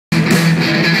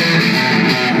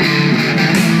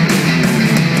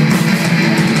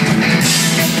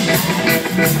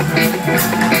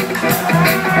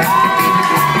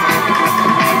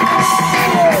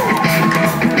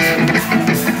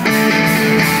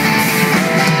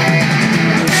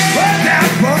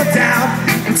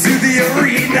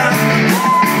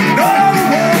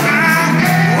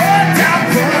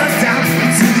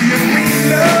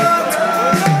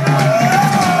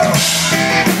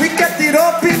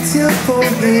till 4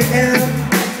 a.m.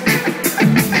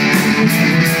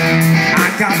 I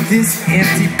got this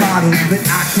empty bottle, but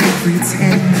I can't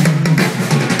pretend.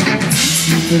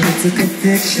 But it's a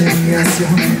conviction, yes, your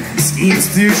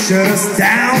schemes to shut us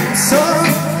down. So,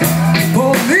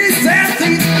 police and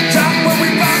thieves, job when we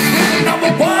rock with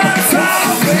the #1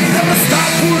 song. They never stop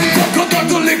pulling for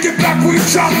conductor, lick it back, we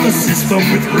chop the system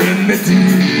with remedy.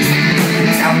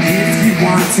 Now if you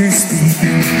want to speak,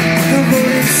 the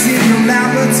bullets in your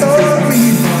laboratory.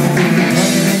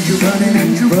 You're running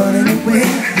and you're running away.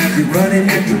 You're running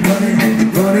and you're running and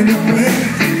you're running away.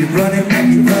 You're running and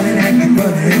you're running and you're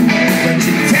running. But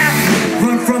you can't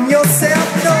run from yourself,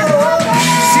 no.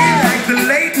 She like the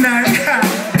late night.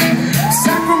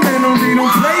 Sacramento, we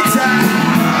don't playtime.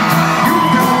 You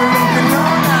know we're looking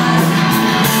all night.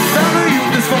 None of you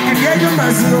just fucking get your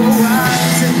mercy. I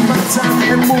take my time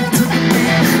and move to the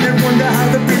beat and wonder how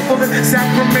the people in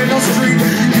Sacramento Street.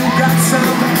 You got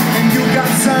some and you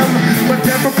got some, but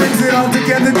never brings it all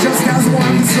together just as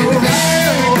one. So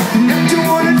if you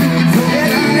wanna do it for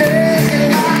every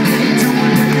day,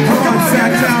 come on,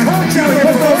 Sacktown.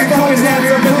 Put those fucking hands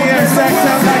up in the air,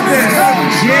 Sacktown, like this.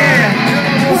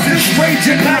 Yeah. Was this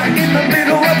raging night in the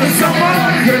middle of the summer?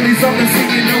 Girlies on the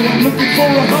scene, you know I'm looking for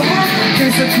a Hummer.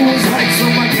 Case of tools lights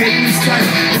on my cable's tight.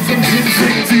 And some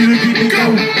ginseng tea to keep me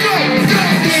going.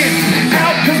 In,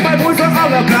 out, cause my boys are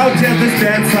all about, yeah, this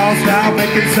dance hall style,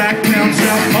 making Sacktown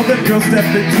shout. Other girls step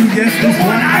into, yes, this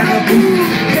one I love you.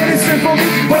 Very simple,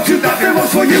 but you thought that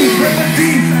was for you.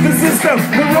 Remedy, the system,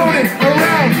 we rode it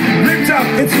around. Ripped out,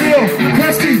 it's real,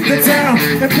 crusty, the town.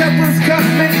 The peppers cut,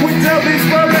 make we tell these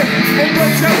rolling. And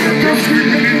watch out, the girls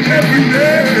screaming every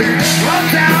day. Run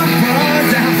down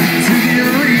to the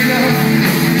arena.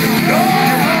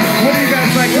 What do you guys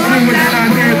like to do when you're not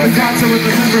here at the concert with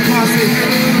the Denver Posse?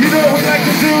 You know what we like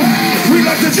to do? We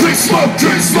like to drink smoke,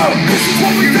 drink smoke. This is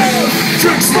what we do.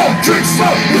 Drink smoke, drink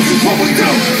smoke. This is what we do.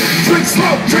 Drink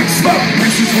smoke, drink smoke.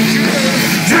 This is what you do.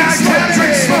 Drink smoke,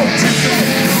 drink smoke.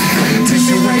 Take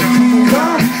it away,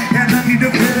 come and let me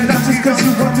defend it. Not just cause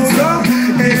you want to love.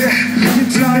 Yeah, you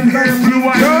trying to blue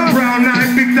eyes.